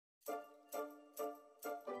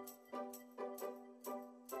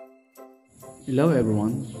Hello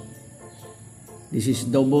everyone, this is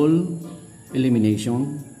double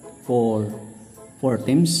elimination for 4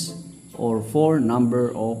 teams or 4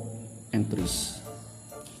 number of entries.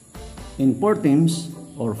 In 4 teams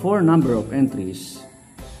or 4 number of entries,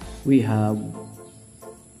 we have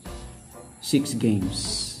 6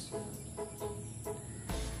 games.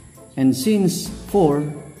 And since 4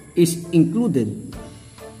 is included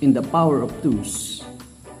in the power of 2's,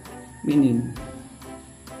 meaning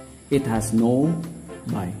it has no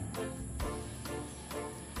bye.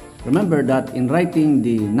 Remember that in writing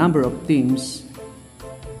the number of teams,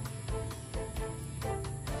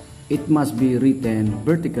 it must be written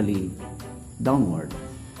vertically downward.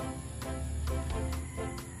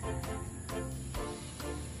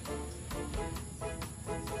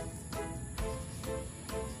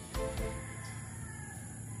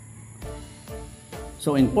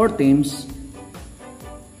 So in 4 teams,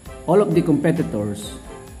 all of the competitors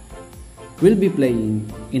will be playing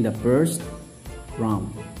in the first round.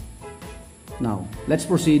 Now, let's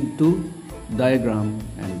proceed to diagram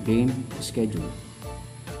and game schedule.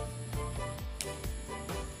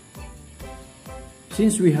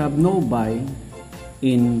 Since we have no bye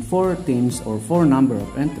in 4 teams or 4 number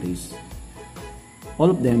of entries, all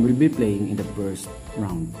of them will be playing in the first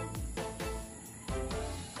round.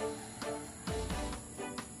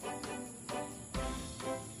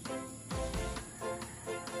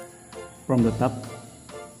 From the top,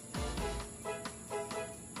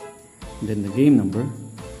 then the game number,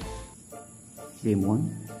 game 1,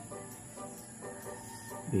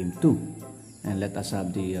 game 2, and let us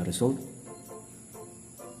have the result.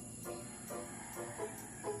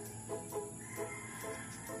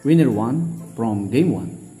 Winner 1 from game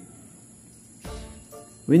 1,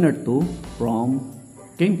 winner 2 from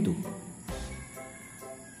game 2.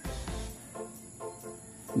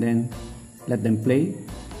 Then let them play.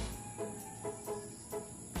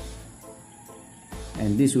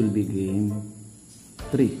 And this will be game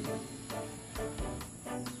 3.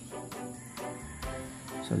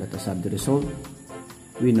 So let us have the result.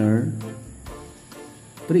 Winner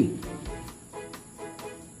 3.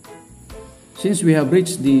 Since we have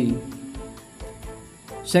reached the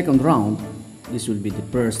second round, this will be the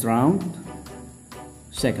first round,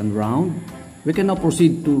 second round. We can now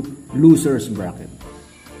proceed to loser's bracket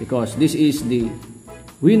because this is the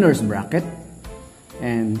winner's bracket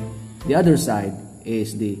and the other side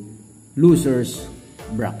is the loser's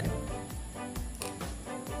bracket.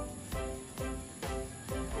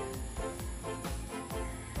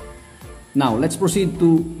 Now let's proceed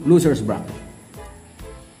to loser's bracket.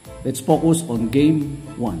 Let's focus on game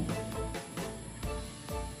 1.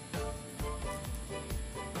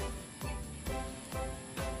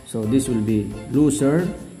 So this will be loser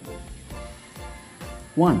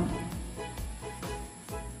 1.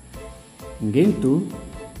 In game 2,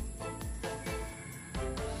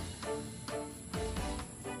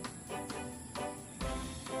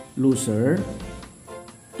 loser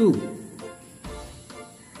 2.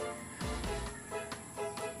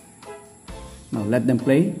 Now let them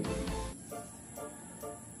play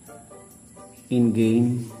in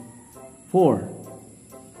game 4.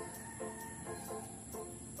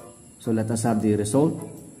 So let us have the result.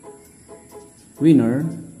 Winner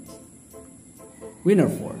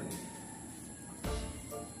 4.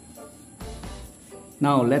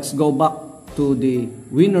 Now let's go back to the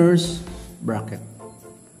winner's bracket.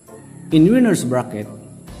 In winner's bracket,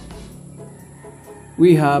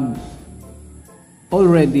 we have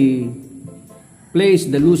already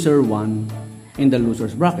placed the loser 1 in the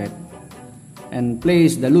loser's bracket and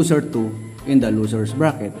placed the loser 2 in the loser's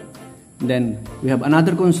bracket. Then we have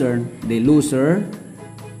another concern, the loser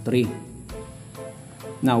 3.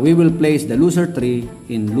 Now we will place the loser 3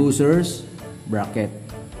 in loser's bracket.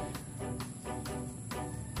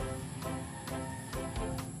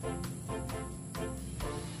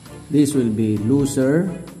 This will be loser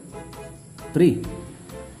 3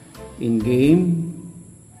 in game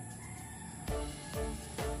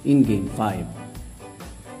 5.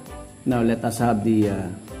 Now let us have the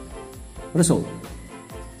result.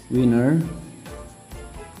 Winner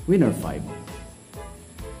 5.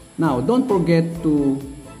 Now don't forget to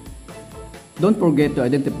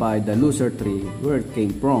identify the loser 3 where it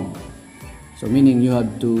came from. So meaning you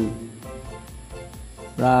have to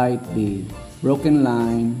write the broken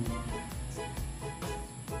line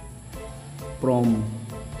from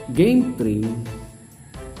game 3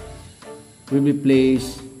 will be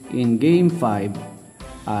placed in game 5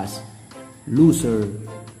 as loser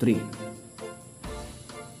 3.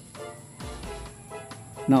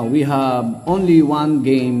 Now we have only 1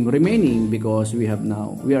 game remaining because we are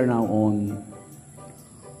now on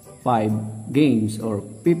 5 games or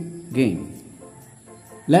fifth game.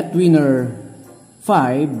 Let winner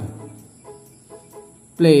 5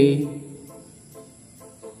 play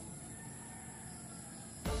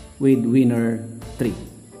with winner 3.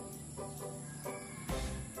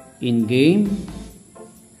 In game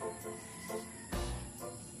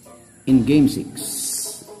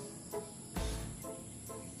 6,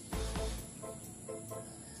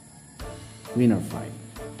 winner 5.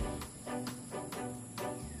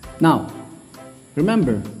 Now,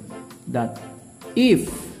 remember that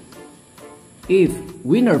if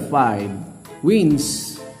winner 5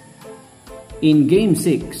 wins in game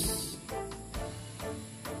 6,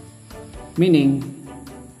 meaning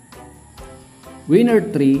winner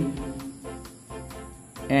 3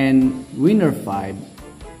 and winner 5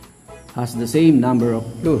 has the same number of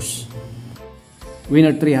clues.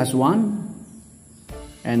 Winner 3 has 1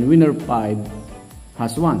 and winner 5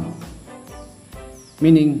 has 1.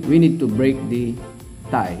 Meaning we need to break the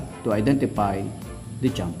tie to identify the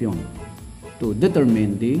champion, to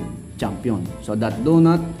determine the champion. So that do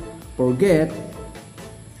not forget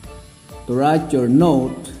to write your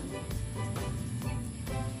note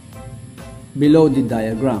below the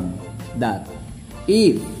diagram that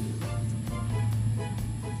if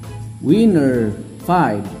winner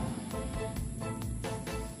 5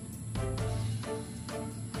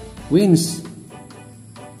 wins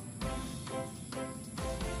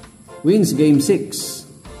game 6,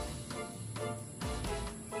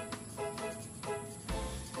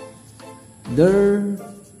 there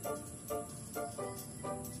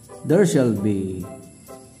shall be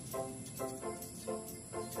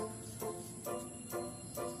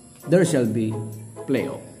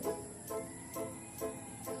playoff.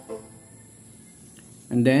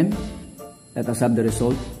 And then let us have the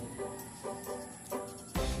result.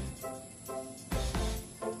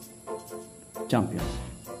 Champion.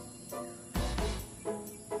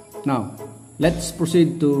 Now, let's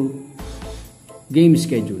proceed to game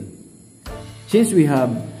schedule. Since we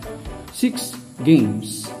have 6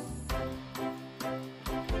 games,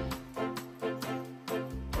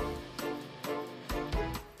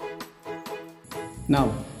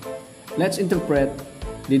 now let's interpret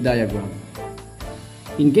the diagram.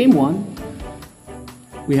 In game 1,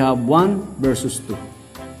 we have 1 versus 2.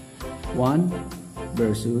 1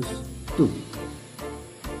 versus 2.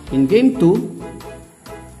 In game 2,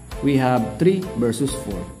 we have 3 versus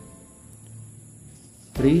 4.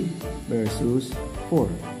 3 versus 4.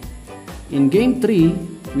 In game 3,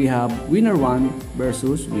 we have winner 1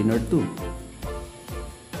 versus winner 2.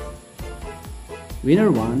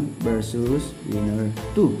 Winner 1 versus winner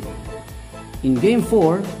 2. In game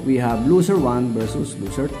 4, we have loser 1 versus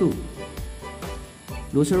loser 2.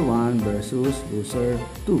 Loser 1 versus loser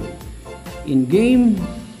 2. In game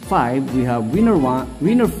 5, we have winner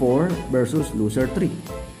 4 versus loser 3.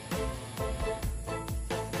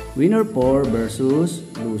 Winner 4 versus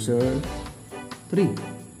loser 3.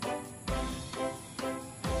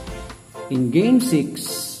 In game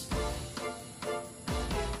 6,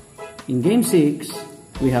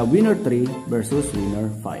 we have winner 3 versus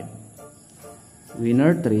winner 5.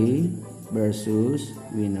 Winner 3 versus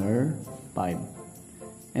winner 5.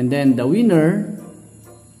 And then the winner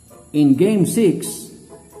in game 6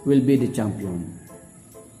 will be the champion.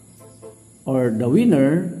 Or the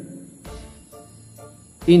winner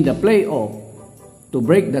in the playoff to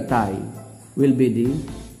break the tie will be the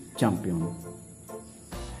champion.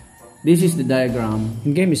 This is the diagram.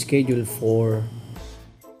 Game is scheduled for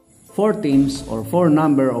 4 teams or 4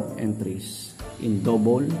 number of entries in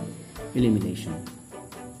double elimination.